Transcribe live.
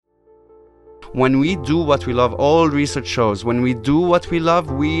When we do what we love, all research shows, when we do what we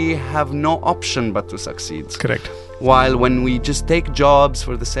love, we have no option but to succeed. Correct. While when we just take jobs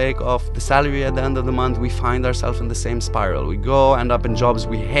for the sake of the salary at the end of the month, we find ourselves in the same spiral. We end up in jobs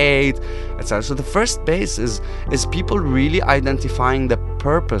we hate, etc. So the first base is people really identifying the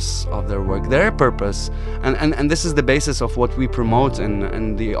purpose of their work, their purpose, and this is the basis of what we promote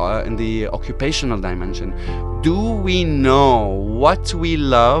in the occupational dimension. Do we know what we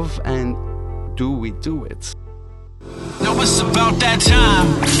love, and do we do it? Now it's about that time.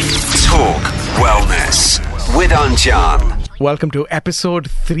 Talk Wellness with Anjan. Welcome to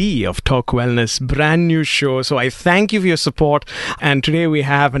episode 3 of Talk Wellness, brand new show. So I thank you for your support. And today we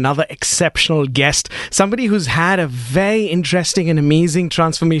have another exceptional guest, somebody who's had a very interesting and amazing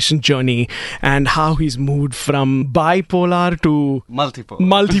transformation journey, and how he's moved from bipolar to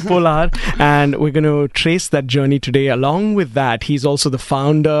multipolar. And we're going to trace that journey today. Along with that, he's also the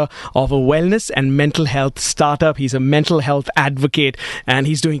founder of a wellness and mental health startup. He's a mental health advocate, and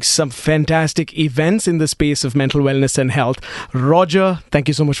he's doing some fantastic events in the space of mental wellness and health. Roger, thank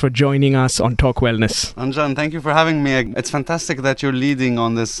you so much for joining us on Talk Wellness. Anjan, thank you for having me. It's fantastic that you're leading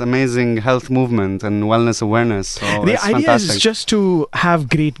on this amazing health movement and wellness awareness. So the idea is just to have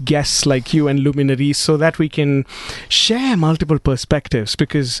great guests like you and luminaries so that we can share multiple perspectives,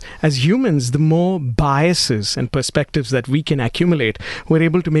 because as humans, the more biases and perspectives that we can accumulate, we're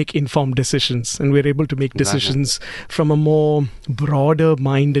able to make informed decisions, and we're able to make decisions from a more broader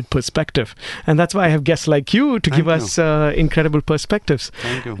minded perspective. And that's why I have guests like you to give us incredible perspectives.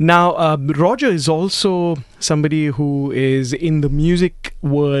 Thank you. Now, Roger is also somebody who is in the music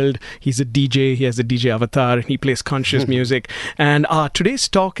world. He's a DJ. He has a DJ avatar. He plays conscious music. And today's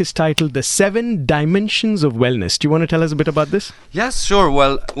talk is titled The 7 Dimensions of Wellness. Do you want to tell us a bit about this? Yes, sure.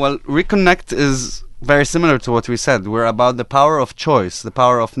 Well, Reconnect is very similar to what we said. We're about the power of choice, the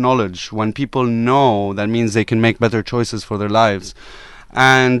power of knowledge. When people know, that means they can make better choices for their lives.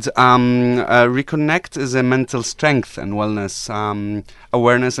 And Reconnect is a mental strength and wellness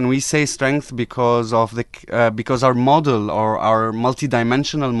awareness, and we say strength because of because our model, or our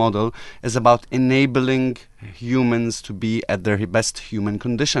multidimensional model, is about enabling humans to be at their best human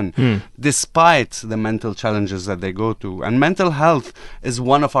condition, despite the mental challenges that they go through. And mental health is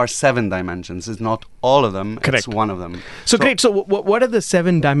one of our 7 dimensions. It's not all of them. Correct. It's one of them. So great. So what are the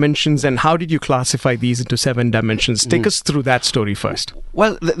 7 dimensions, and how did you classify these into 7 dimensions? Take us through that story first.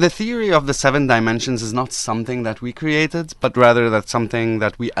 Well, the theory of the 7 dimensions is not something that we created, but rather that's something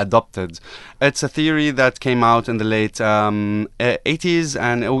that we adopted. It's a theory that came out in the late 80s,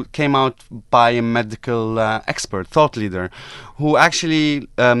 and it came out by a medical expert, thought leader, who actually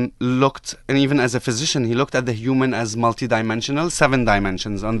looked, and even as a physician, he looked at the human as multidimensional, 7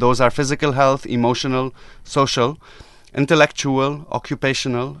 dimensions, and those are physical health, emotional, social, intellectual,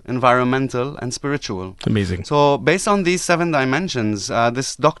 occupational, environmental, and spiritual. Amazing. So based on these 7 dimensions,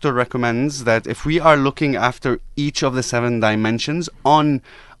 this doctor recommends that if we are looking after each of the 7 dimensions on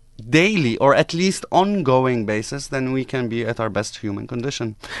daily or at least ongoing basis, then we can be at our best human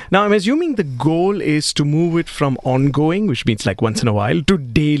condition. Now, I'm assuming the goal is to move it from ongoing, which means like once in a while, to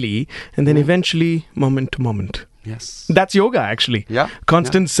daily, and then eventually moment to moment. Yes. That's yoga, actually. Yeah.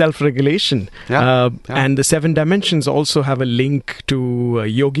 Constant self-regulation. And the 7 dimensions also have a link to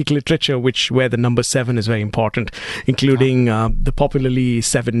yogic literature, where the number 7 is very important, including the popularly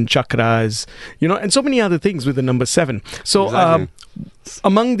 7 chakras, and so many other things with the number 7. So exactly.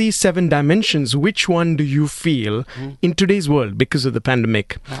 Among these 7 dimensions, which one do you feel in today's world, because of the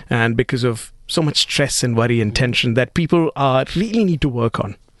pandemic and because of so much stress and worry and tension, that people really need to work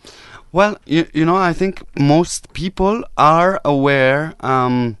on? Well, I think most people are aware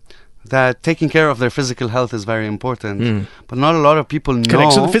that taking care of their physical health is very important. But not a lot of people know.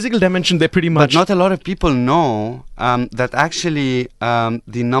 Correct. So the physical dimension, they're pretty much... But not a lot of people know that actually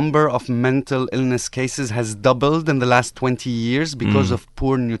the number of mental illness cases has doubled in the last 20 years because of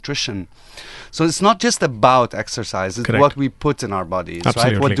poor nutrition. So it's not just about exercise, it's what we put in our bodies,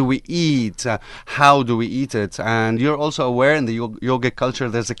 Absolutely. right? What do we eat? How do we eat it? And you're also aware in the yogic culture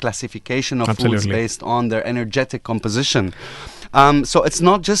there's a classification of foods based on their energetic composition. So it's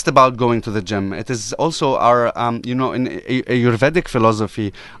not just about going to the gym. It is also our, in Ayurvedic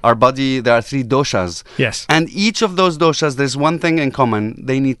philosophy, our body, there are 3 doshas. Yes. And each of those doshas, there's one thing in common.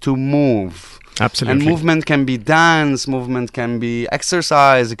 They need to move. Absolutely. And movement can be dance, movement can be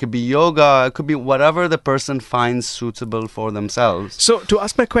exercise, it could be yoga, it could be whatever the person finds suitable for themselves. So to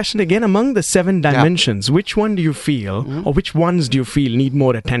ask my question again, among the 7 dimensions, which one do you feel, or which ones do you feel need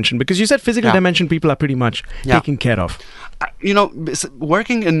more attention? Because you said physical dimension people are pretty much taken care of.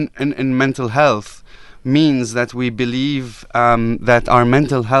 Working in mental health, means that we believe that our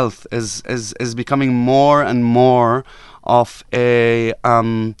mental health is becoming more and more of a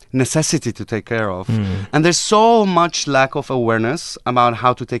necessity to take care of. And there's so much lack of awareness about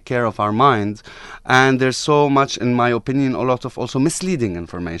how to take care of our mind, and there's so much, in my opinion, a lot of also misleading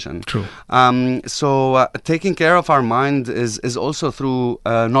information. True. So taking care of our mind is also through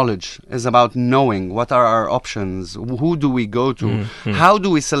knowledge, is about knowing what are our options, who do we go to, how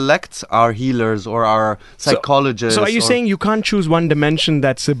do we select our healers or our psychologists. So are you saying you can't choose one dimension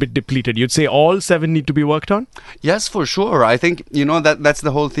that's a bit depleted? You'd say all 7 need to be worked on? Yes, for sure. I think, that's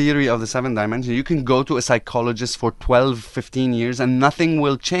the whole theory of the 7 dimensions. You can go to a psychologist for 12, 15 years and nothing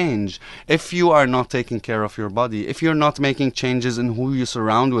will change if you are not taking care of your body, if you're not making changes in who you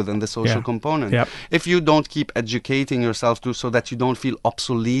surround with and the social component, if you don't keep educating yourself so that you don't feel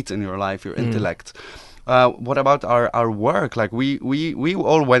obsolete in your life, your intellect. What about our work? Like we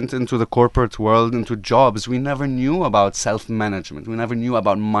all went into the corporate world, into jobs. We never knew about self-management. We never knew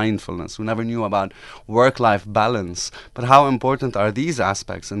about mindfulness. We never knew about work-life balance. But how important are these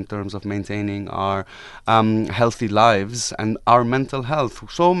aspects in terms of maintaining our healthy lives and our mental health?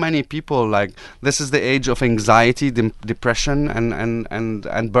 So many people, like, this is the age of anxiety, depression,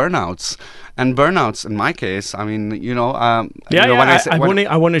 and burnouts. And burnouts, in my case, I mean, I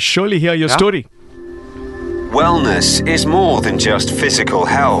want to surely hear your story. Wellness is more than just physical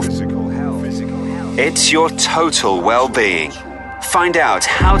health. It's your total well-being. Find out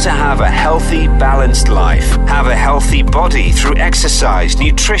how to have a healthy, balanced life, have a healthy body through exercise,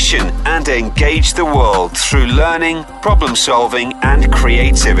 nutrition, and engage the world through learning, problem-solving, and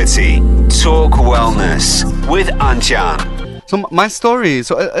creativity. Talk Wellness with Anjan. So my story,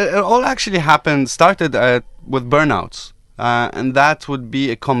 it all actually started with burnouts. And that would be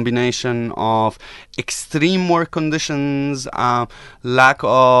a combination of extreme work conditions, lack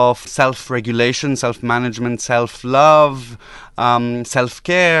of self-regulation, self-management, self-love,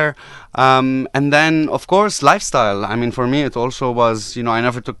 self-care, and then, of course, lifestyle. I mean, for me, it also was, I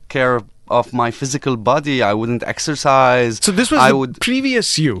never took care of my physical body. I wouldn't exercise. So this was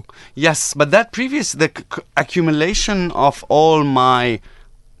previous you? Yes, but that the accumulation of all my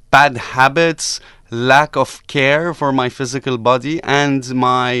bad habits, lack of care for my physical body, and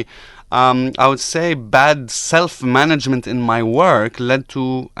my I would say bad self-management in my work led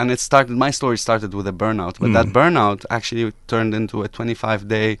to, and my story started with a burnout, but that burnout actually turned into a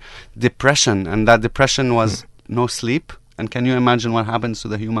 25-day depression, and that depression was no sleep. And can you imagine what happens to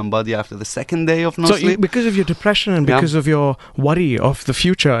the human body after the second day of no sleep? So because of your depression and because of your worry of the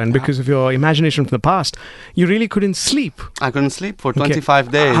future and because of your imagination from the past, you really couldn't sleep. I couldn't sleep for 25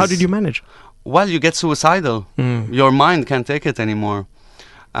 days. How did you manage? Well, you get suicidal. Your mind can't take it anymore.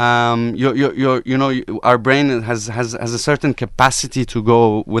 Our brain has a certain capacity to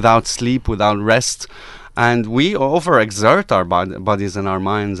go without sleep, without rest, and we overexert our bodies and our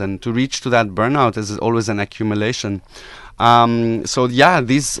minds. And to reach to that burnout is always an accumulation.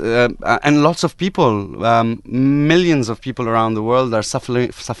 These and lots of people, millions of people around the world are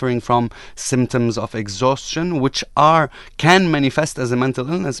suffering from symptoms of exhaustion, which can manifest as a mental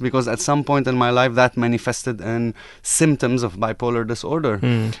illness, because at some point in my life that manifested in symptoms of bipolar disorder,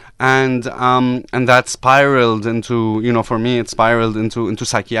 and that spiraled into, for me, it spiraled into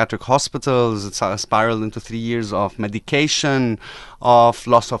psychiatric hospitals. It spiraled into 3 years of medication, of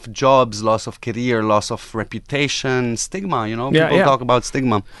loss of jobs, loss of career, loss of reputation, stigma. People talk about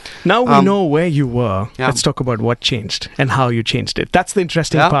stigma. Now we know where you were. Let's talk about what changed and how you changed it. That's the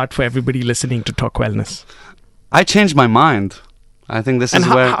interesting part for everybody listening to Talk Wellness. I changed my mind. I think this is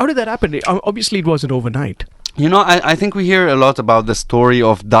where... How did that happen? Obviously, it wasn't overnight. I think we hear a lot about the story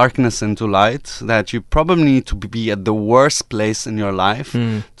of darkness into light, that you probably need to be at the worst place in your life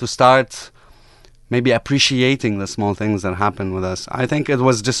to start maybe appreciating the small things that happen with us. I think it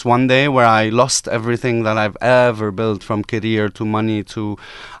was just one day where I lost everything that I've ever built, from career to money to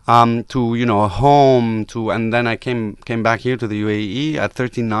a home, and then I came back here to the UAE at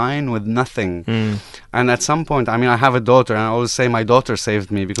 39 with nothing. And at some point, I have a daughter, and I always say my daughter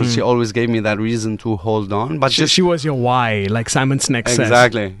saved me, because she always gave me that reason to hold on. But she was your why, like Simon Sinek says.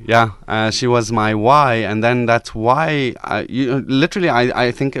 Exactly, yeah. She was my why, and then that why,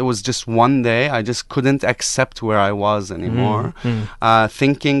 I think it was just one day, I just couldn't accept where I was anymore.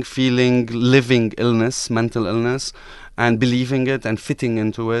 Thinking, feeling, living illness, mental illness, and believing it and fitting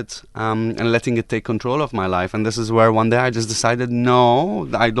into it, and letting it take control of my life. And this is where one day I just decided, no,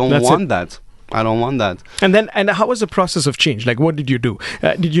 I don't want that. I don't want that. And how was the process of change? Like, what did you do?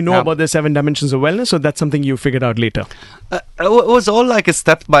 Did you know about the 7 dimensions of wellness, or that's something you figured out later? It was all like a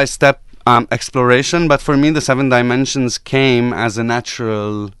step-by-step exploration. But for me, the 7 dimensions came as a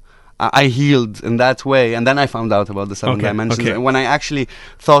natural I healed in that way, and then I found out about the seven dimensions. Okay. When I actually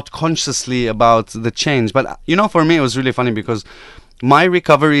thought consciously about the change. But for me, it was really funny because my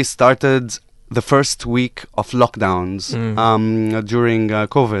recovery started the first week of lockdowns during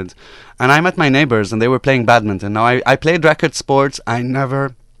COVID, and I met my neighbors, and they were playing badminton. Now I played racket sports. I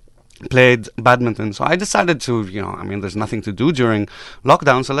never played badminton, so I decided to, there's nothing to do during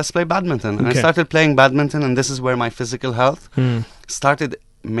lockdown, so let's play badminton. And I started playing badminton, and this is where my physical health started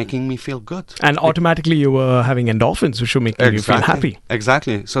making me feel good. And automatically you were having endorphins, which were making you feel happy.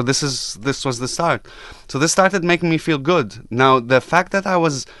 Exactly. So this was the start. So this started making me feel good. Now, the fact that I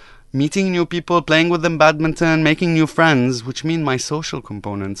was meeting new people, playing with them badminton, making new friends, which mean my social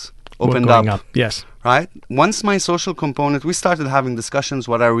components opened up. Yes. Right? Once my social component, we started having discussions,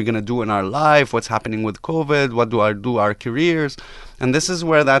 what are we going to do in our life? What's happening with COVID? What do our careers? And this is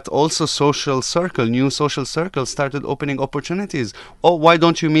where that also new social circle started opening opportunities. Oh, why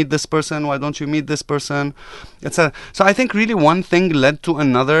don't you meet this person? Why don't you meet this person? So I think really one thing led to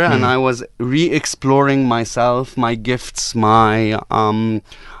another, and I was re-exploring myself, my gifts, my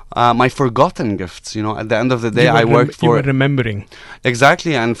forgotten gifts. At the end of the day, I worked for... You were remembering.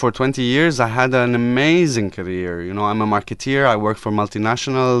 Exactly, and for 20 years, I had an amazing career. I'm a marketeer. I worked for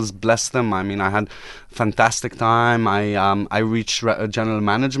multinationals, bless them. I mean, I had fantastic time. I reached general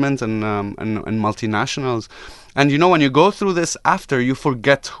management and multinationals. And when you go through this after, you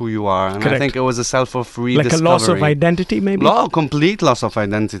forget who you are. And Correct. I think it was a rediscovery. Like a loss of identity, maybe? Complete loss of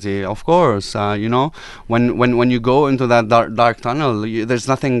identity, of course. When you go into that dark tunnel, there's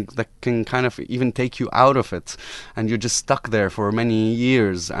nothing that can kind of even take you out of it. And you're just stuck there for many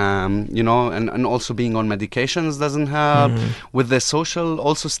years. And also being on medications doesn't help. With the social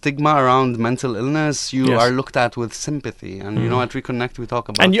also stigma around mental illness, you are looked at with sympathy. And, at Reconnect, we talk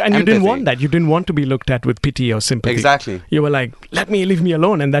about empathy. And you didn't want that. You didn't want to be looked at with pity or sympathy. Exactly. You were like, leave me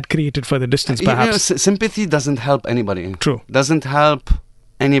alone, and that created further distance, perhaps. Sympathy doesn't help anybody. True. Doesn't help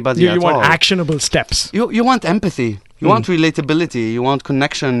anybody at all. You want actionable steps. You want empathy. You want relatability. You want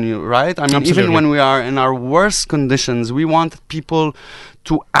connection, right? I mean, Absolutely. Even when we are in our worst conditions, we want people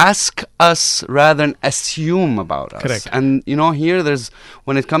to ask us rather than assume about us. Correct. And, here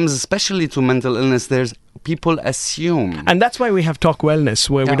when it comes especially to mental illness, there's people assume. And that's why we have Talk Wellness,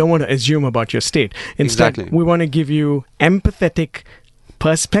 where we don't want to assume about your state. Instead, we want to give you empathetic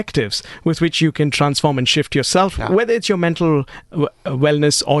perspectives with which you can transform and shift yourself, whether it's your mental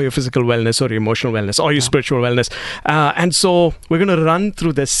wellness or your physical wellness or your emotional wellness or your spiritual wellness. And so we're going to run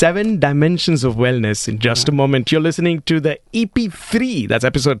through the 7 dimensions of wellness in just a moment. You're listening to the EP3, that's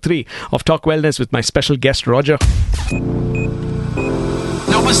episode 3 of Talk Wellness with my special guest, Roger.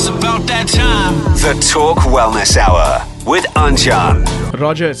 Now it's about that time. The Talk Wellness Hour with Anjan.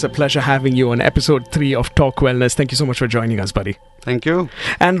 Roger, it's a pleasure having you on episode 3 of Talk Wellness. Thank you so much for joining us, buddy. Thank you.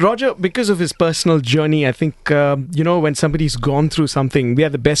 And Roger, because of his personal journey, I think, when somebody's gone through something, we are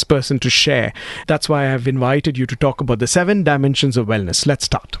the best person to share. That's why I've invited you to talk about the 7 dimensions of wellness. Let's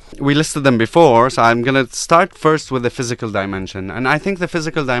start. We listed them before, so I'm going to start first with the physical dimension. And I think the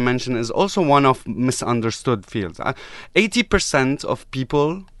physical dimension is also one of misunderstood fields. 80% of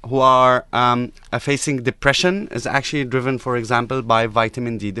people who are facing depression is actually driven, for example, by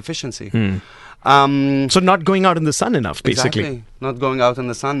vitamin D deficiency. So not going out in the sun enough, basically. Exactly. Not going out in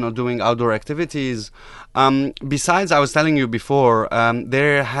the sun, not doing outdoor activities. Besides, I was telling you before,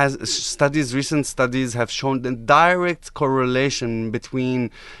 recent studies have shown the direct correlation between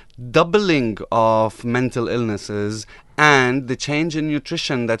doubling of mental illnesses and the change in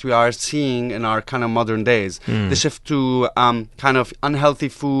nutrition that we are seeing in our kind of modern days. The shift to kind of unhealthy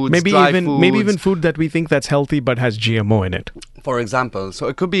foods, dry foods. Maybe even food that we think that's healthy but has GMO in it. For example, so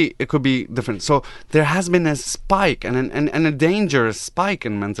it could be different. So there has been a spike and a dangerous spike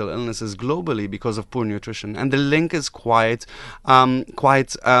in mental illnesses globally because of poor nutrition, and the link is quite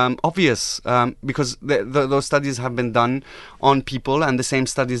obvious because those studies have been done on people, and the same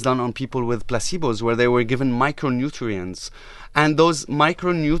studies done on people with placebos where they were given micronutrients. And those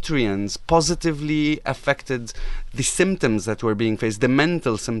micronutrients positively affected the symptoms that were being faced, the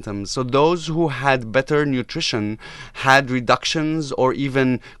mental symptoms. So those who had better nutrition had reductions or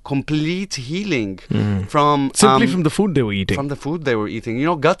even complete healing from... Simply from the food they were eating. From the food they were eating.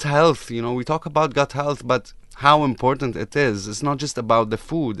 Gut health, we talk about gut health, but how important it is. It's not just about the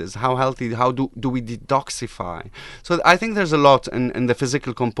food. It's how healthy, how do we detoxify. So I think there's a lot in the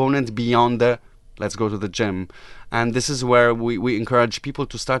physical component beyond the let's go to the gym. And this is where we encourage people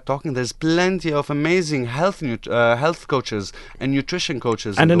to start talking. There's plenty of amazing health coaches and nutrition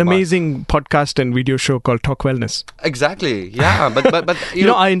coaches. And in an Dubai. amazing podcast and video show called Talk Wellness. Exactly, yeah. But you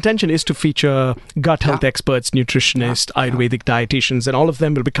know, our intention is to feature gut health experts, nutritionists, Ayurvedic dietitians, and all of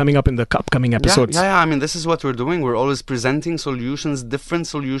them will be coming up in the upcoming episodes. Yeah. I mean, this is what we're doing. We're always presenting solutions, different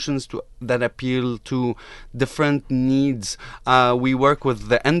solutions that appeal to different needs. We work with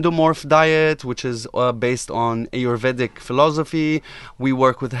the endomorph diet, which is based on Ayurvedic philosophy. We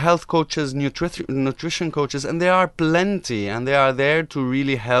work with health coaches, nutrition coaches, and there are plenty, and they are there to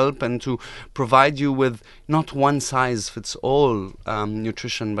really help and to provide you with not one size fits all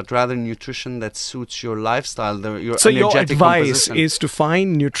nutrition, but rather nutrition that suits your lifestyle, your so your energetic advice composition. is to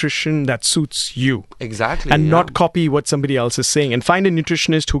find nutrition that suits you. Exactly. And not copy what somebody else is saying, and find a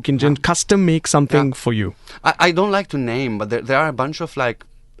nutritionist who can just custom make something for you. I don't like to name, but there are a bunch of like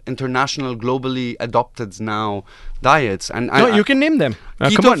international, globally adopted now diets, and you can name them.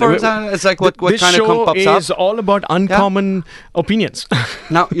 Keto, Come on, for example, it's like what kind of pops up. This show is all about uncommon opinions.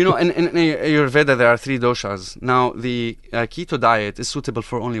 Now, you know, in Ayurveda there are 3 doshas. Now, the keto diet is suitable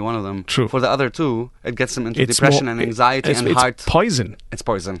for only one of them. True. For the other 2, it gets them into depression and anxiety and heart. It's poison. It's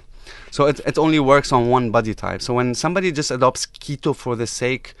poison. So it only works on one body type. So when somebody just adopts keto for the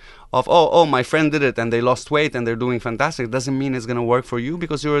sake of, oh, my friend did it and they lost weight and they're doing fantastic, it doesn't mean it's going to work for you,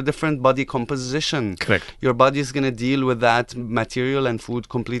 because you're a different body composition. Correct. Your body is going to deal with that material and food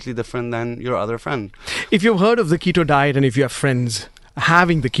completely different than your other friend. If you've heard of the keto diet and if you have friends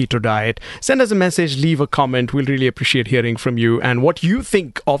having the keto diet, send us a message, leave a comment. We'll really appreciate hearing from you and what you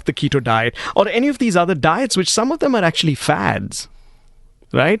think of the keto diet or any of these other diets, which some of them are actually fads.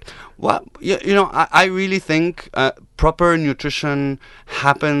 Right? Well, you know, I really think proper nutrition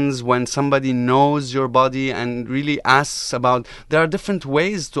happens when somebody knows your body and really asks about. There are different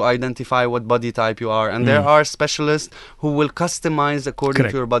ways to identify what body type you are, and there are specialists who will customize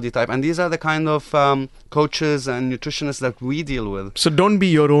according to your body type. And these are the kind of coaches and nutritionists that we deal with. So don't be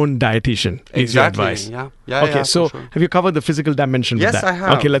your own dietitian, is your advice. Yeah. Okay, so have you covered the physical dimension with that? Yes, I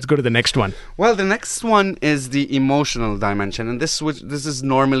have. Okay, let's go to the next one. Well, the next one is the emotional dimension, and this is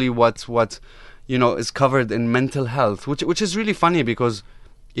normally what you know is covered in mental health, which is really funny because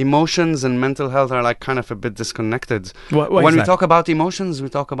emotions and mental health are like kind of a bit disconnected. When we talk about emotions, we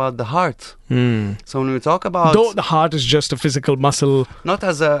talk about the heart. So when we talk about, though the heart is just a physical muscle, not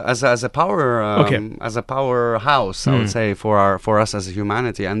as a power as a powerhouse, I would say for us as a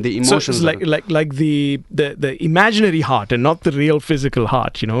humanity, and the emotions. So it's like the imaginary heart and not the real physical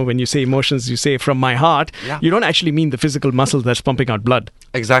heart. You know, when you say emotions, you say from my heart. Yeah. You don't actually mean the physical muscle that's pumping out blood.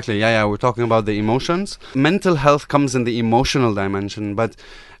 Exactly. Yeah. We're talking about the emotions. Mental health comes in the emotional dimension, but.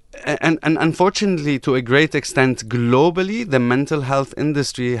 And unfortunately, to a great extent, globally, the mental health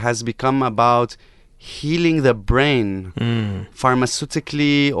industry has become about healing the brain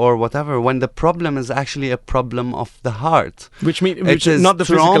pharmaceutically or whatever, when the problem is actually a problem of the heart. Which is not the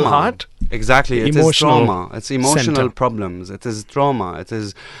trauma. physical heart? Exactly. It is trauma. It's emotional center. problems. It is trauma. It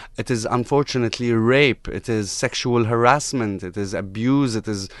is unfortunately rape. It is sexual harassment. It is abuse. It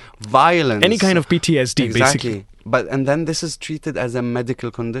is violence. Any kind of PTSD, basically. And then this is treated as a medical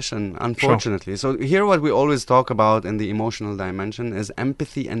condition, unfortunately. So here what we always talk about in the emotional dimension is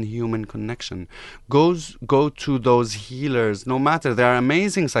empathy and human connection. Go to those healers, no matter. There are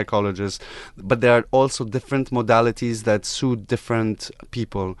amazing psychologists, but there are also different modalities that suit different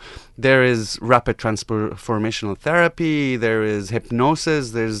people. There is rapid transformational therapy, there is hypnosis,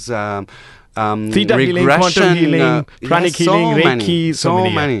 there's theta healing, quantum healing, pranic healing, Reiki, so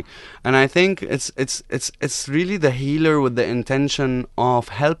many. And I think it's really the healer with the intention of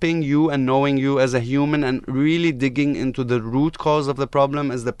helping you and knowing you as a human and really digging into the root cause of the problem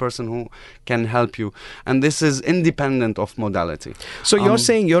as the person who can help you. And this is independent of modality. So you're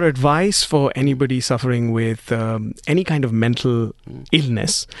saying your advice for anybody suffering with any kind of mental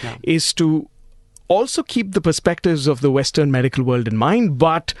illness is to also keep the perspectives of the Western medical world in mind,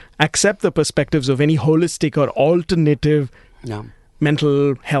 but accept the perspectives of any holistic or alternative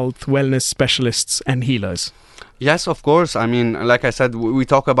mental health, wellness specialists and healers. Yes, of course. I mean, like I said, we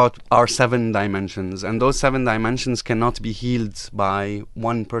talk about our 7 dimensions, and those 7 dimensions cannot be healed by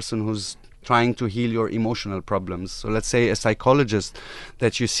one person who's trying to heal your emotional problems. So let's say a psychologist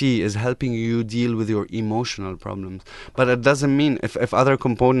that you see is helping you deal with your emotional problems. But it doesn't mean if other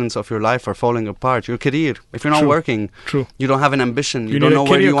components of your life are falling apart, your career, if you're not working, you don't have an ambition, you don't know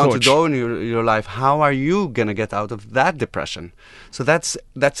where you want to go in your life, how are you going to get out of that depression? So that's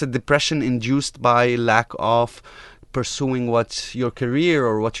a depression induced by lack of pursuing what your career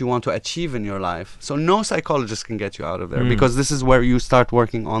or what you want to achieve in your life. So no psychologist can get you out of there, because this is where you start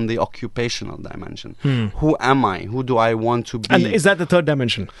working on the occupational dimension. Who am I? Who do I want to be? And is that the third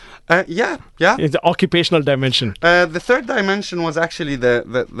dimension? Yeah. It's the occupational dimension. The third dimension was actually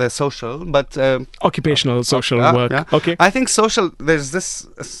the social, but Occupational, social work. Yeah. Okay. I think social. There's this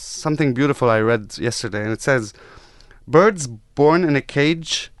something beautiful I read yesterday, and it says, "Birds born in a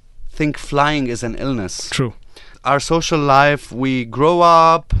cage think flying is an illness." True. Our social life, we grow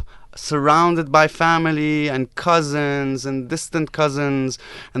up surrounded by family and cousins and distant cousins,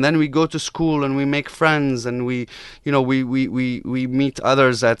 and then we go to school and we make friends, and we meet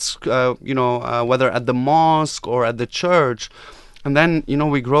others at whether at the mosque or at the church, and then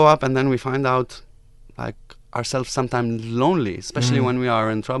we grow up, and then we find out like ourselves sometimes lonely, especially when we are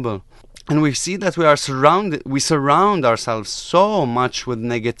in trouble. And we see that we surround ourselves so much with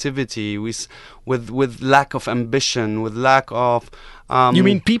negativity, with lack of ambition, with lack of... you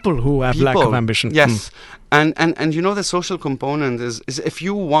mean people who have lack of ambition? Yes. And the social component is if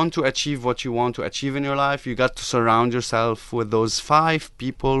you want to achieve what you want to achieve in your life, you got to surround yourself with those 5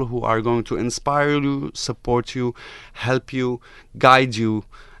 people who are going to inspire you, support you, help you, guide you,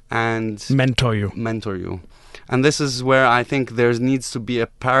 and... mentor you. And this is where I think there needs to be a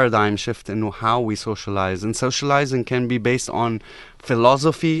paradigm shift in how we socialize. And socializing can be based on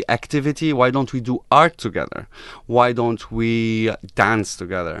philosophy, activity. Why don't we do art together? Why don't we dance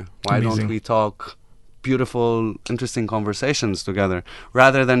together? Why don't we talk beautiful, interesting conversations together,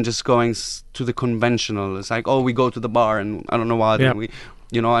 rather than just going to the conventional? It's like, we go to the bar and I don't know what, and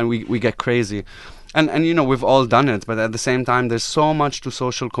we get crazy. And we've all done it, but at the same time, there's so much to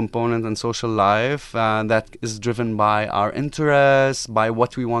social component and social life that is driven by our interests, by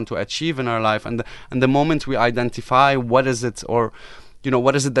what we want to achieve in our life, and the moment we identify what is it, or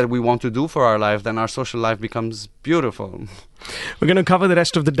what is it that we want to do for our life, then our social life becomes beautiful. We're going to cover the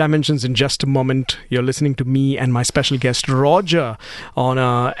rest of the dimensions in just a moment. You're listening to me and my special guest, Roger, on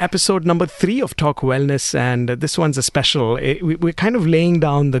episode number 3 of Talk Wellness. And this one's a special. We're kind of laying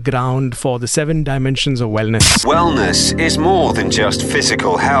down the ground for the 7 dimensions of wellness. Wellness is more than just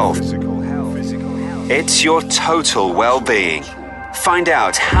physical health. It's your total well-being. Find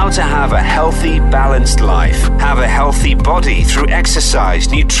out how to have a healthy, balanced life, have a healthy body through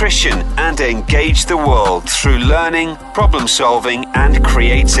exercise, nutrition, and engage the world through learning, problem solving, and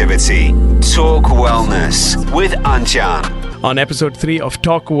creativity. Talk Wellness with Anjan. On episode 3 of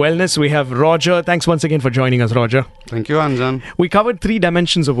Talk Wellness, we have Roger. Thanks once again for joining us, Roger. Thank you, Anjan. We covered 3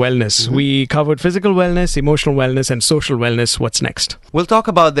 dimensions of wellness. We covered physical wellness, emotional wellness, and social wellness. What's next? We'll talk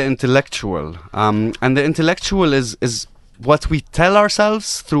about the intellectual. And the intellectual is what we tell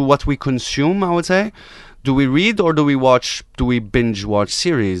ourselves through what we consume, I would say. Do we read or do we watch? Do we binge watch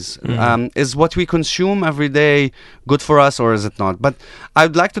series? Is what we consume every day good for us or is it not? But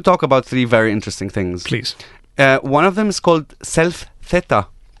I'd like to talk about 3 very interesting things. Please. One of them is called self-theta.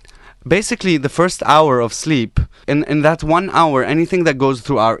 Basically, the first hour of sleep, in that 1 hour, anything that goes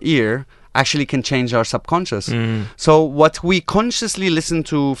through our ear actually can change our subconscious. So what we consciously listen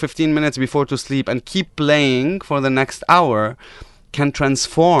to 15 minutes before to sleep and keep playing for the next hour can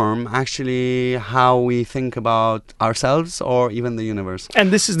transform actually how we think about ourselves or even the universe.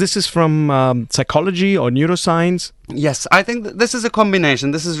 And this is from psychology or neuroscience? Yes, I think this is a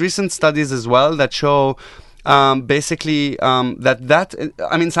combination. This is recent studies as well that show scientifically,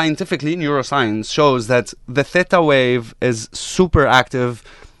 neuroscience shows that the theta wave is super active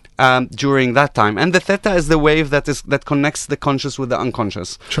during that time, and the theta is the wave that connects the conscious with the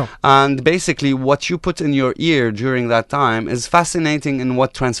unconscious. Sure. And basically, what you put in your ear during that time is fascinating in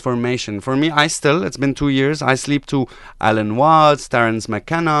what transformation. For me, it's been 2 years. I sleep to Alan Watts, Terence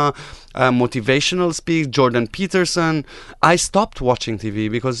McKenna, motivational speak, Jordan Peterson. I stopped watching TV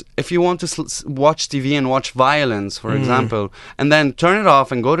because if you want to watch TV and watch violence, for example, and then turn it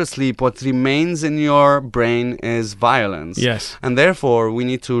off and go to sleep, what remains in your brain is violence. Yes. And therefore, we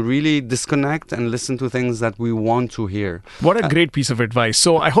need to really disconnect and listen to things that we want to hear. What a great piece of advice.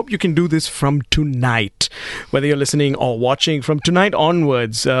 So I hope you can do this from tonight. Whether you're listening or watching, from tonight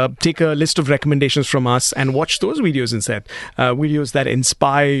onwards, take a list of recommendations from us and watch those videos instead. Videos that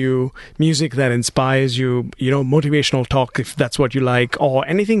inspire you, music that inspires you, motivational talk if that's what you like, or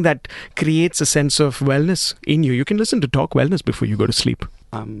anything that creates a sense of wellness in you. You can listen to Talk Wellness before you go to sleep.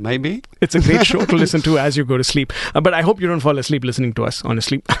 Maybe. It's a great show to listen to as you go to sleep. But I hope you don't fall asleep listening to us,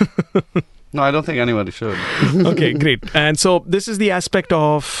 honestly. No, I don't think anybody should. Okay, great. And so this is the aspect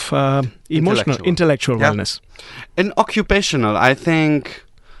of intellectual wellness. In occupational, I think,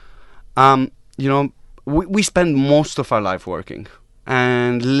 we spend most of our life working.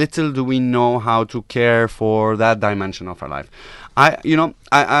 and little do we know how to care for that dimension of our life.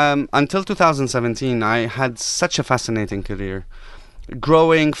 Until 2017, I had such a fascinating career,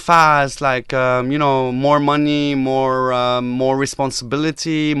 growing fast, like more money, more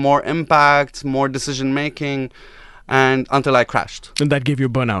responsibility, more impact, more decision making, and until I crashed. And that gave you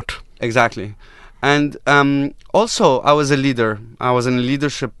burnout. Exactly. And also, I was a leader. I was in a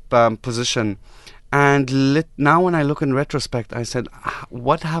leadership position. And now when I look in retrospect, I said,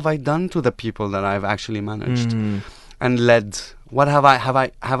 what have I done to the people that I've actually managed and led? What have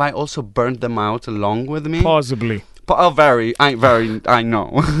I also burnt them out along with me? Possibly. I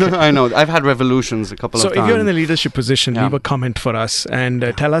know. I know. I've had revolutions a couple of times. So if you're in the leadership position, leave a comment for us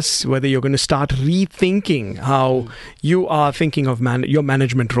and tell us whether you're going to start rethinking how you are thinking of your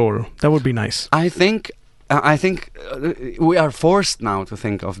management role. That would be nice. I think we are forced now to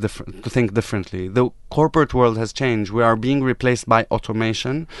think differently. The corporate world has changed. We are being replaced by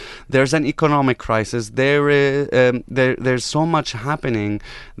automation. There's an economic crisis. There's so much happening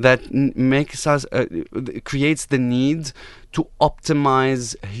that makes us creates the need to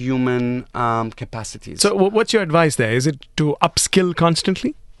optimize human capacities. So what's your advice there? Is it to upskill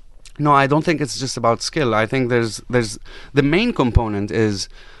constantly? No, I don't think it's just about skill. I think there's the main component is,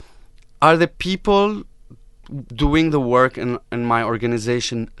 are the people doing the work in my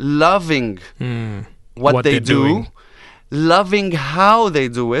organization loving what they do, loving how they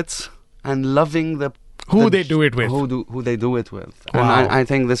do it, and loving who they do it with. Who they do it with. Wow. And I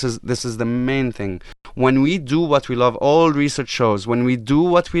think this is the main thing. When we do what we love, all research shows, when we do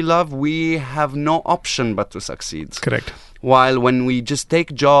what we love, we have no option but to succeed. Correct. While when we just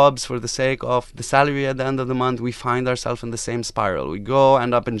take jobs for the sake of the salary at the end of the month, we find ourselves in the same spiral. We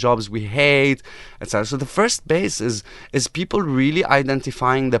end up in jobs we hate, etc. So the first base is people really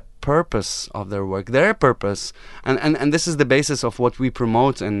identifying the purpose of their work, their purpose, and this is the basis of what we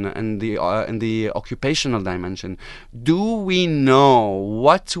promote in the occupational dimension. Do we know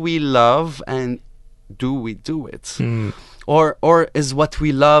what we love, and do we do it? Or is what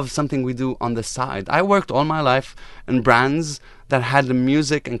we love something we do on the side? I worked all my life in brands that had the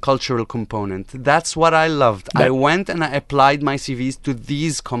music and cultural component. That's what I loved. I went and I applied my CVs to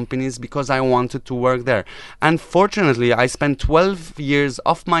these companies because I wanted to work there. And fortunately, I spent 12 years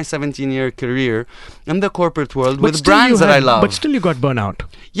of my 17-year career in the corporate world with brands that I love. But still you got burnout.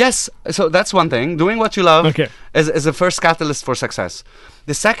 Yes. So that's one thing. Doing what you love is the first catalyst for success.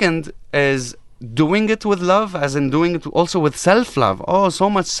 The second is doing it with love, as in doing it also with self-love. Oh,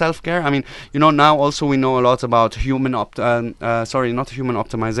 so much self-care. I mean, now also we know a lot about human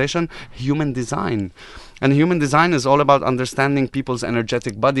optimization, human design. And human design is all about understanding people's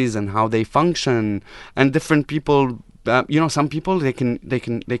energetic bodies and how they function. And different people, some people they can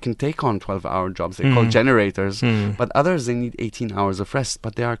take on 12-hour jobs. They call generators, but others they need 18 hours of rest.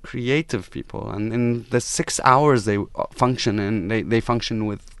 But they are creative people, and in the 6 hours they function, and they function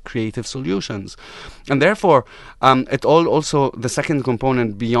with creative solutions. And therefore, it also the second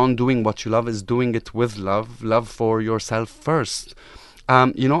component beyond doing what you love is doing it with love for yourself first.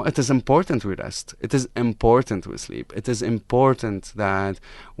 It is important we rest. It is important we sleep. It is important that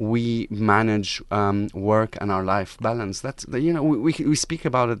we manage work and our life balance. That's we speak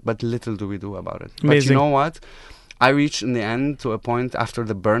about it, but little do we do about it. Amazing. But you know what? I reached in the end to a point after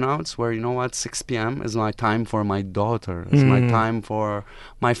the burnouts where 6 p.m. is my time for my daughter. It's my time for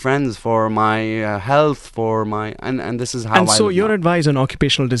my friends, for my health, for my and this is how. And so your advice on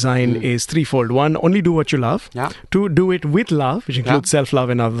occupational design is threefold. One, only do what you love. Yeah. Two, do it with love, which includes self-love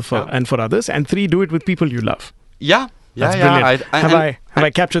and for others. And three, do it with people you love. Yeah. That's brilliant. Have I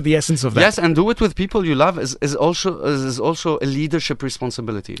captured the essence of that? Yes, and do it with people you love is also a leadership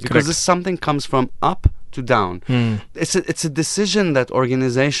responsibility, because this something comes from up to down. It's a decision that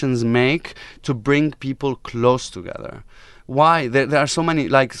organizations make to bring people close together. Why? There are so many,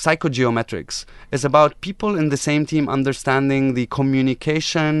 like psychogeometrics. It's about people in the same team understanding the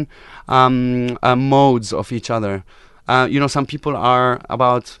communication modes of each other. Some people are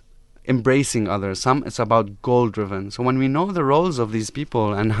about embracing others. Some it's about goal driven. So when we know the roles of these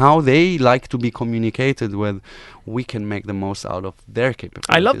people and how they like to be communicated with, we can make the most out of their capabilities.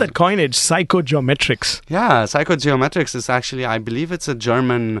 I love that coinage, psychogeometrics. Yeah, psychogeometrics is actually, I believe it's a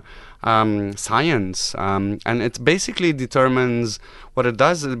German science, and it basically determines what it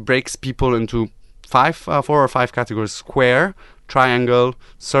does. It breaks people into 4 or 5 categories: square, triangle,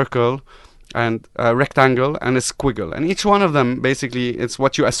 circle, and a rectangle, and a squiggle. And each one of them, basically, it's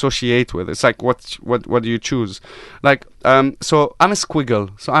what you associate with. It's like what do you choose? Like, so I'm a squiggle.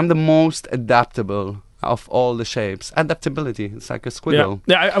 So I'm the most adaptable of all the shapes. Adaptability. It's like a squiggle.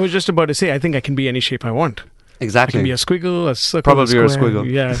 Yeah, I was just about to say, I think I can be any shape I want. I Exactly. can be a squiggle, a circle, Probably you're a square. squiggle.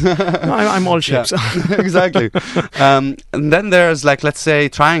 Yeah. No, I'm all shapes. Exactly. And then there's like, let's say,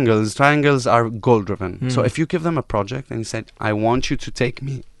 triangles. Triangles are goal driven. So if you give them a project and you said, I want you to take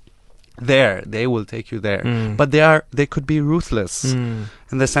me there, they will take you there. But they could be ruthless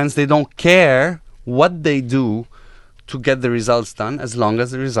in the sense they don't care what they do to get the results done as long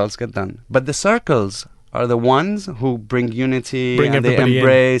as the results get done. But the circles are the ones who bring unity and they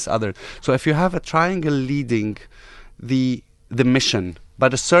embrace others. So if you have a triangle leading the mission,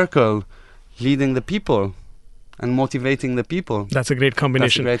 but a circle leading the people and motivating the people. That's a great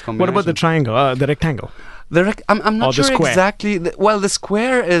combination. That's a great combination. What about the triangle, the rectangle? I'm not sure square. exactly. The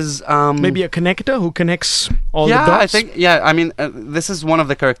square is maybe a connector who connects all the yeah, dots. I think. Yeah, I mean, this is one of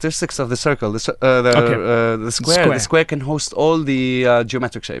the characteristics of the circle. The square. The square can host all the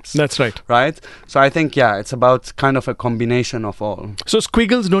geometric shapes. That's right. Right. So I think it's about kind of a combination of all. So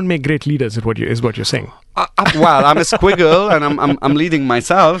squiggles don't make great leaders, is what you're saying. Well, I'm a squiggle and I'm leading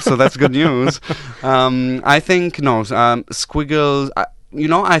myself, so that's good news. I think squiggles.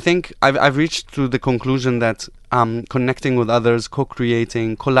 I think I've reached to the conclusion that connecting with others,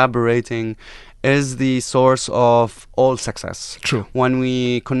 co-creating, collaborating is the source of all success. True. When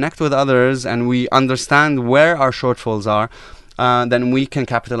we connect with others and we understand where our shortfalls are, then we can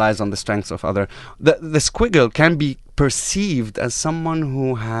capitalize on the strengths of others. The squiggle can be perceived as someone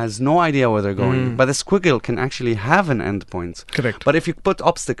who has no idea where they're going, but the squiggle can actually have an endpoint. Correct. But if you put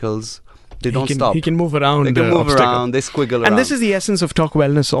obstacles, they don't stop. He can move around. They can move around. They squiggle around. And this is the essence of Talk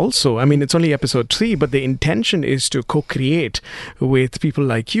Wellness also. I mean, it's only episode 3, but the intention is to co-create with people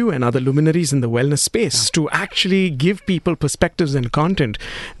like you and other luminaries in the wellness space to actually give people perspectives and content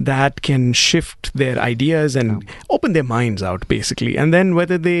that can shift their ideas and open their minds out, basically. And then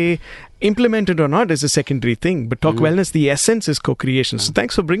whether they implement it or not is a secondary thing. But Talk Wellness, the essence is co-creation. So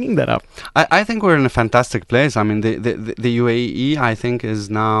thanks for bringing that up. I think we're in a fantastic place. I mean, the UAE, I think, is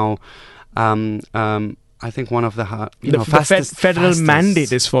now... I think one of the fastest federal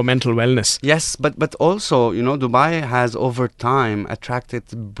mandate is for mental wellness. Yes, but also Dubai has over time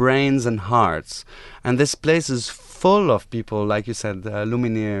attracted brains and hearts, and this place is full of people, like you said,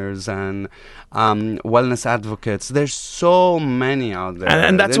 luminaires and wellness advocates. There's so many out there,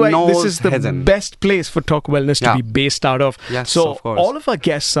 and that's why this is the best place for Talk Wellness to be based out of. Yes, so of course. All of our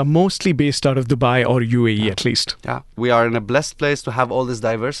guests are mostly based out of Dubai or UAE at least. Yeah, we are in a blessed place to have all this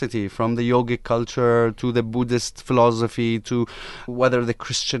diversity, from the yogic culture to the Buddhist philosophy to whether the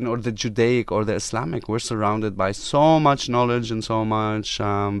Christian or the Judaic or the Islamic. We're surrounded by so much knowledge and so much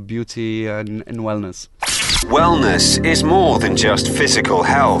beauty and wellness. Wellness is more than just physical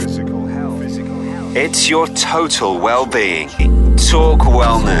health. It's your total well-being. Talk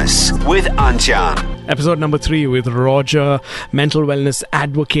Wellness with Anjan. Episode number 3 with Roger, mental wellness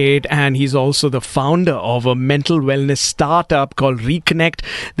advocate, and he's also the founder of a mental wellness startup called Reconnect.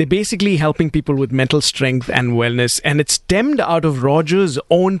 They're basically helping people with mental strength and wellness, and it's stemmed out of Roger's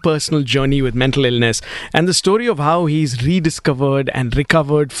own personal journey with mental illness and the story of how he's rediscovered and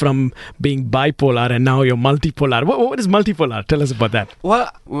recovered from being bipolar, and now you're multipolar. What is multipolar? Tell us about that. Well,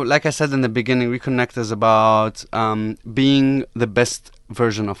 like I said in the beginning, Reconnect is about being the best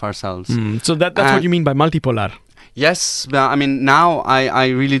version of ourselves. So that's what you mean by multipolar. Yes, I mean, now I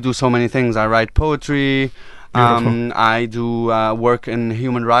really do so many things. I write poetry. I do work in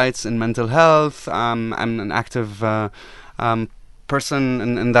human rights and mental health. I'm an active person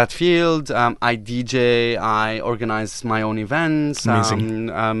in that field. I DJ. I organize my own events. Amazing.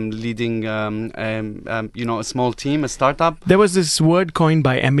 Leading a small team, a startup. There was this word coined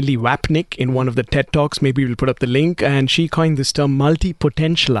by Emily Wapnick in one of the TED Talks. Maybe we'll put up the link. And she coined this term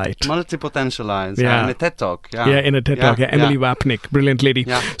multi-potentialite. Multi-potentialite. Yeah. In a TED Talk. Yeah, in a TED Talk. Yeah. Emily Wapnick. Brilliant lady.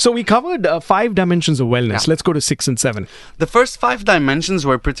 Yeah. So we covered 5 dimensions of wellness. Let's go to 6 and 7. The first 5 dimensions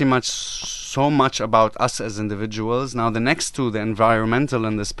were pretty much so much about us as individuals. Now the next 2, the environmental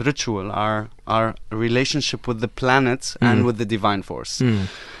and the spiritual, are our relationship with the planet and with the divine force.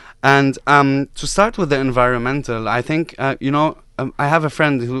 And to start with the environmental, I think I have a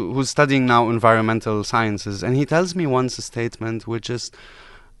friend who's studying now environmental sciences, and he tells me once a statement which is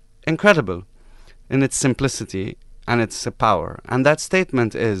incredible in its simplicity and its power. And that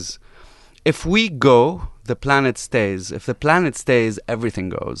statement is, if we go, the planet stays. If the planet stays, everything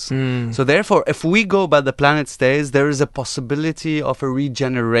goes. So therefore, if we go but the planet stays, there is a possibility of a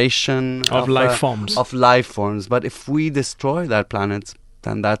regeneration of life forms. But if we destroy that planet,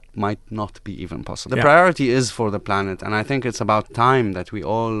 then that might not be even possible. The priority is for the planet, and I think it's about time that we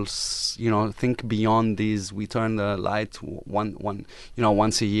all think beyond these. We turn the light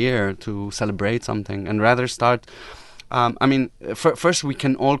once a year to celebrate something, and rather start first we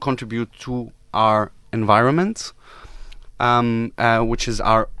can all contribute to our environment, which is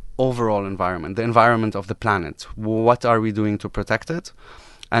our overall environment, the environment of the planet. What are we doing to protect it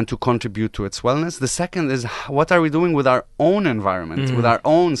and to contribute to its wellness? The second is, what are we doing with our own environment, with our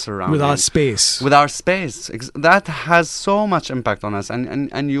own surroundings, with our space, with our space? That has so much impact on us.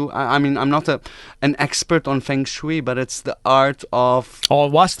 And you, I mean, I'm not an expert on feng shui, but it's the art of or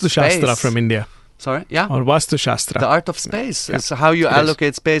Vastu Shastra space. from India. Sorry, yeah. Or Vastu Shastra. The art of space. Yeah. It's how you It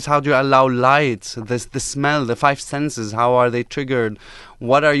allocate space, how do you allow light, the smell, the five senses, how are they triggered?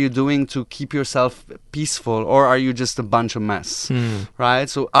 What are you doing to keep yourself peaceful, or are you just a bunch of mess? Right?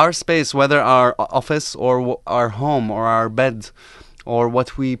 So our space, whether our office or our home or our bed or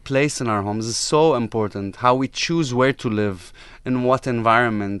what we place in our homes, is so important. How we choose where to live, in what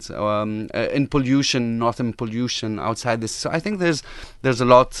environment, in pollution, not in pollution, outside this. So I think there's a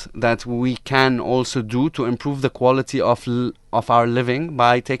lot that we can also do to improve the quality of our living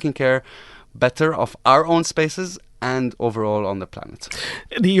by taking care better of our own spaces and overall on the planet.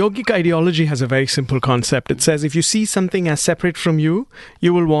 The yogic ideology has a very simple concept. It says if you see something as separate from you,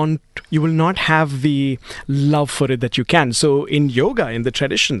 you will not have the love for it that you can. So in yoga, in the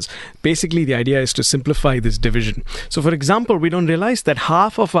traditions, basically the idea is to simplify this division. So for example, we don't realize that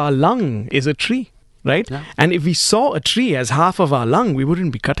half of our lung is a tree, right? Yeah. And if we saw a tree as half of our lung, we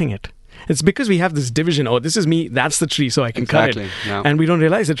wouldn't be cutting it. It's because we have this division. Oh, this is me, that's the tree, so I can cut it. Yeah. And we don't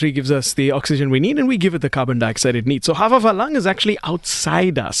realize the tree gives us the oxygen we need, and we give it the carbon dioxide it needs. So half of our lung is actually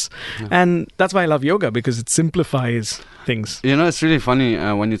outside us. Yeah. And that's why I love yoga, because it simplifies things. You know, it's really funny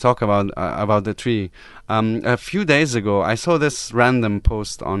when you talk about the tree. A few days ago, I saw this random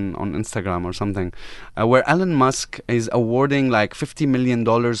post on Instagram or something, where Elon Musk is awarding like $50 million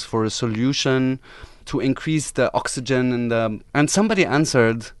for a solution to increase the oxygen and somebody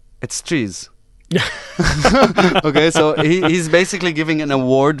answered, it's trees. Okay, so he's basically giving an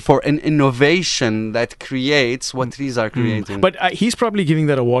award for an innovation that creates what trees are creating. But he's probably giving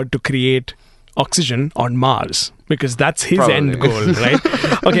that award to create oxygen on Mars, because that's his Probably. end goal, right?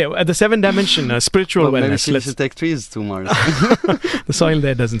 Okay, at the seventh dimension, spiritual Maybe wellness. we should take trees to Mars. The soil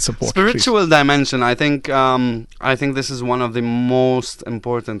there doesn't support trees. Spiritual dimension. I think this is one of the most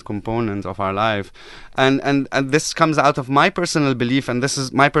important components of our life, and this comes out of my personal belief, and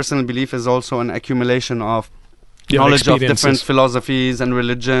my personal belief is also an accumulation of Your knowledge of different experiences. philosophies and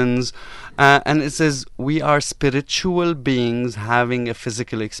religions, and it says we are spiritual beings having a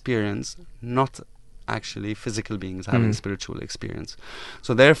physical experience, not actually physical beings having spiritual experience.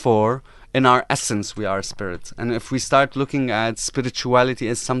 So therefore, in our essence, we are spirit. And if we start looking at spirituality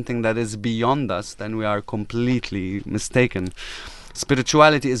as something that is beyond us, then we are completely mistaken.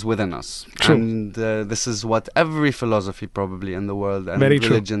 Spirituality is within us. True. And this is what every philosophy probably in the world and Very true.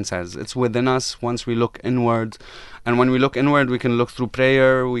 religion says. It's within us once we look inward. And when we look inward, we can look through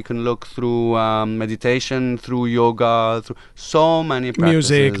prayer, we can look through meditation, through yoga, through so many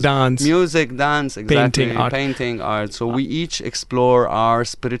practices. Music, dance, exactly. Painting, art. So we each explore our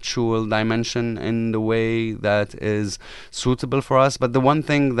spiritual dimension in the way that is suitable for us. But the one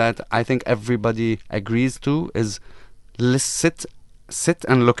thing that I think everybody agrees to is sit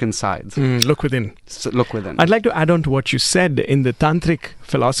and look inside. Look within. Look within. I'd like to add on to what you said. In the tantric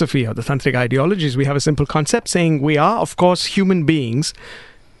philosophy or the tantric ideologies, we have a simple concept saying we are, of course, human beings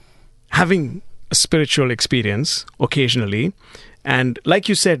having a spiritual experience occasionally. And like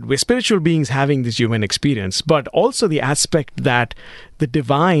you said, we're spiritual beings having this human experience, but also the aspect that the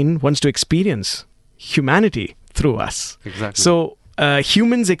divine wants to experience humanity through us. Exactly. So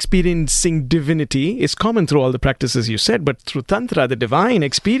humans experiencing divinity is common through all the practices you said, but through Tantra, the divine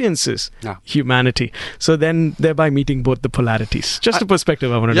experiences humanity. So then thereby meeting both the polarities. Just a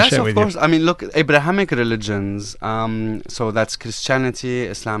perspective I wanted to share with you. Yes, of course. I mean, look, Abrahamic religions, so that's Christianity,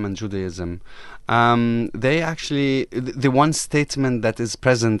 Islam, and Judaism. They actually, the one statement that is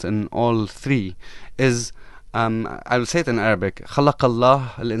present in all three is, I will say it in Arabic, خلق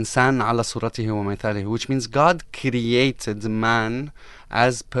الله الإنسان على صورته ومثاله, which means God created man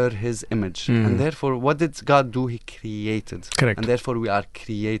as per his image. And therefore, what did God do? He created. Correct. And therefore, we are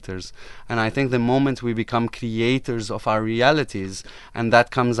creators. And I think the moment we become creators of our realities, and that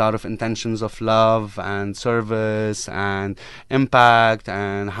comes out of intentions of love and service and impact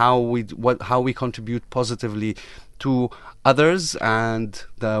and how we contribute positively to others and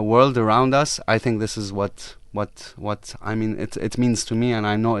the world around us, I think this is what I mean it means to me, and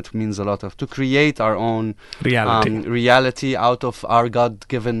I know it means a lot to create our own reality out of our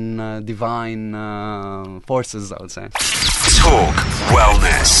God-given divine forces, I would say. Talk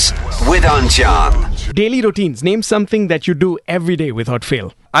Wellness with Anjan. Daily routines. Name something that you do every day without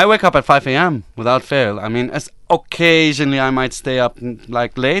fail. I wake up at 5 a.m. without fail. I mean, occasionally I might stay up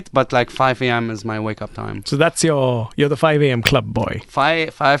like late, but like 5 a.m. is my wake up time. So that's you're the 5 a.m. club boy.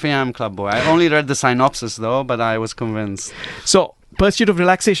 5 a.m. club boy. I only read the synopsis though, but I was convinced. So pursuit of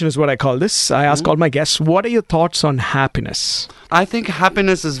relaxation is what I call this. I ask all my guests, what are your thoughts on happiness? I think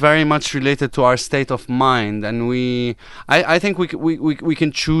happiness is very much related to our state of mind, and I think we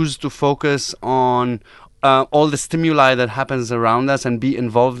can choose to focus on all the stimuli that happens around us and be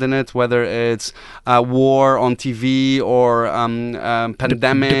involved in it, whether it's war on TV or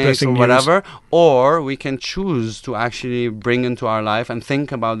pandemics or whatever, news. Or we can choose to actually bring into our life and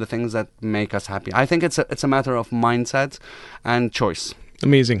think about the things that make us happy. I think it's a matter of mindset and choice.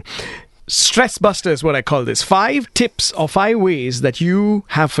 Amazing. Stress buster is what I call this. 5 tips or 5 ways that you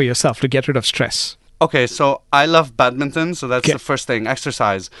have for yourself to get rid of stress. Okay, so I love badminton, so that's the first thing.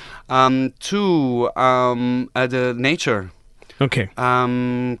 Exercise. 2, the nature. Okay.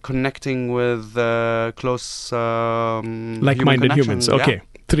 Connecting with close like-minded humans. Okay.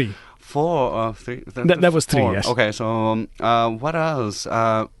 Yeah. 3. 4. 3. That was 3. 4. Yes. Okay. So what else?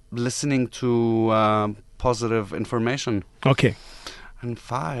 Listening to positive information. Okay. And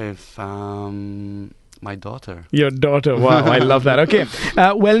 5. My daughter. Your daughter. Wow, I love that. Okay.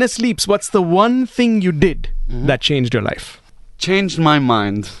 Wellness Leaps. What's the one thing you did that changed your life? Changed my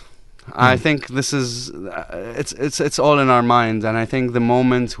mind. I think this is it's all in our mind, and I think the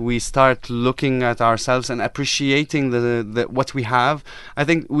moment we start looking at ourselves and appreciating the what we have, I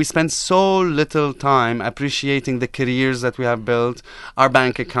think we spend so little time appreciating the careers that we have built, our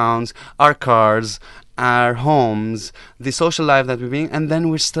bank accounts, our cars, our homes, the social life that we're being, and then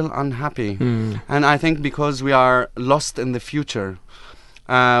we're still unhappy. And I think because we are lost in the future,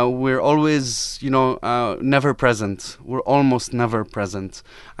 we're always, never present. We're almost never present.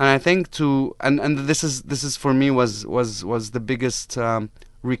 And I think and this is for me was the biggest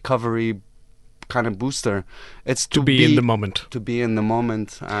recovery kind of booster. It's to be in the moment. To be in the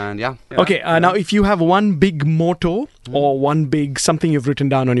moment, and yeah. Okay, now if you have one big motto or one big something you've written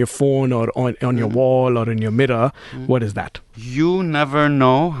down on your phone or on your wall or in your mirror, what is that? You never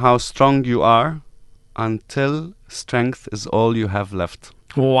know how strong you are until strength is all you have left.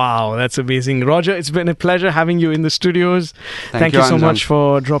 Wow, that's amazing. Roger, it's been a pleasure having you in the studios. Thank you so much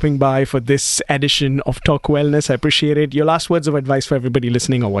for dropping by for this edition of Talk Wellness. I appreciate it. Your last words of advice for everybody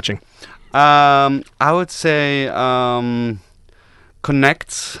listening or watching? I would say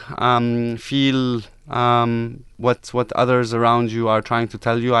connect, feel what others around you are trying to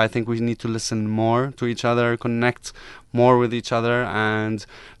tell you. I think we need to listen more to each other, connect more with each other, and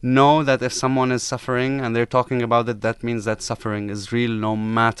know that if someone is suffering and they're talking about it, that means that suffering is real no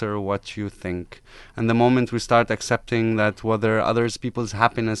matter what you think. And the moment we start accepting that whether others people's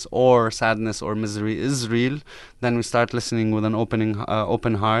happiness or sadness or misery is real, then we start listening with an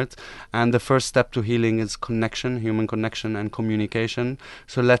open heart. And the first step to healing is connection, human connection and communication.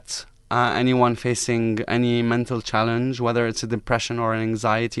 So let anyone facing any mental challenge, whether it's a depression or an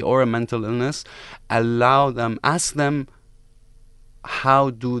anxiety or a mental illness, ask them how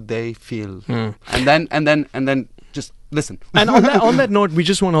do they feel, and then just listen. And on that note, we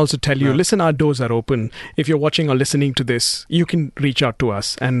just want to also tell you, listen, our doors are open. If you're watching or listening to this, you can reach out to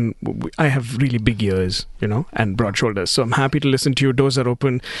us. And I have really big ears, and broad shoulders. So I'm happy to listen to you. Doors are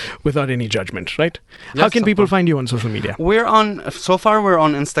open without any judgment, right? Yes, how can people find you on social media? We're on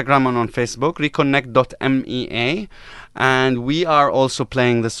Instagram and on Facebook, reconnect.mea. And we are also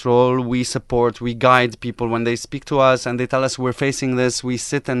playing this role. We support, we guide people when they speak to us and they tell us we're facing this. We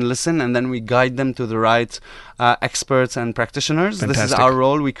sit and listen, and then we guide them to the right experts and practitioners. Fantastic. This is our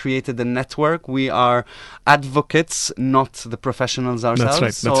role. We created a network. We are advocates, not the professionals ourselves.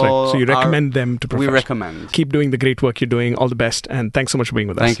 That's right. So you recommend them to professionals. We recommend. Keep doing the great work you're doing. All the best. And thanks so much for being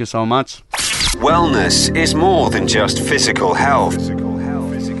with us. Thank you so much. Wellness is more than just physical health.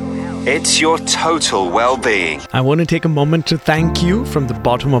 It's your total well-being. I want to take a moment to thank you from the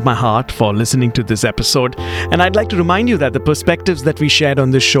bottom of my heart for listening to this episode. And I'd like to remind you that the perspectives that we shared on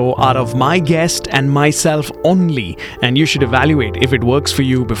this show are of my guest and myself only. And you should evaluate if it works for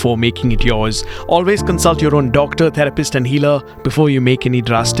you before making it yours. Always consult your own doctor, therapist, and healer before you make any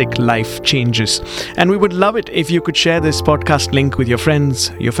drastic life changes. And we would love it if you could share this podcast link with your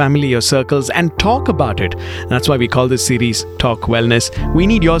friends, your family, your circles, and talk about it. That's why we call this series Talk Wellness. We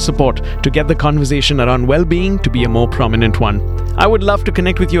need your support. support to get the conversation around well-being to be a more prominent one. I would love to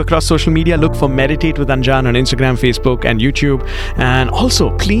connect with you across social media. Look for Meditate with Anjan on Instagram, Facebook, and YouTube. And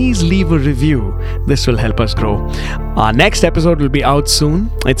also, please leave a review. This will help us grow. Our next episode will be out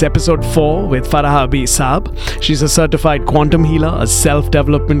soon. It's episode 4 with Farah Abi Saab. She's a certified quantum healer, a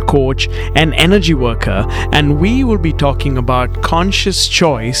self-development coach, an energy worker, and we will be talking about conscious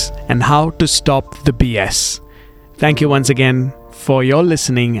choice and how to stop the BS. Thank you once again for your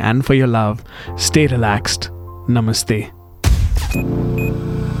listening and for your love. Stay relaxed. Namaste.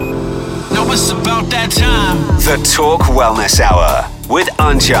 Now it's about that time. The Talk Wellness Hour with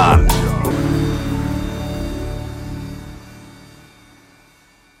Anjan.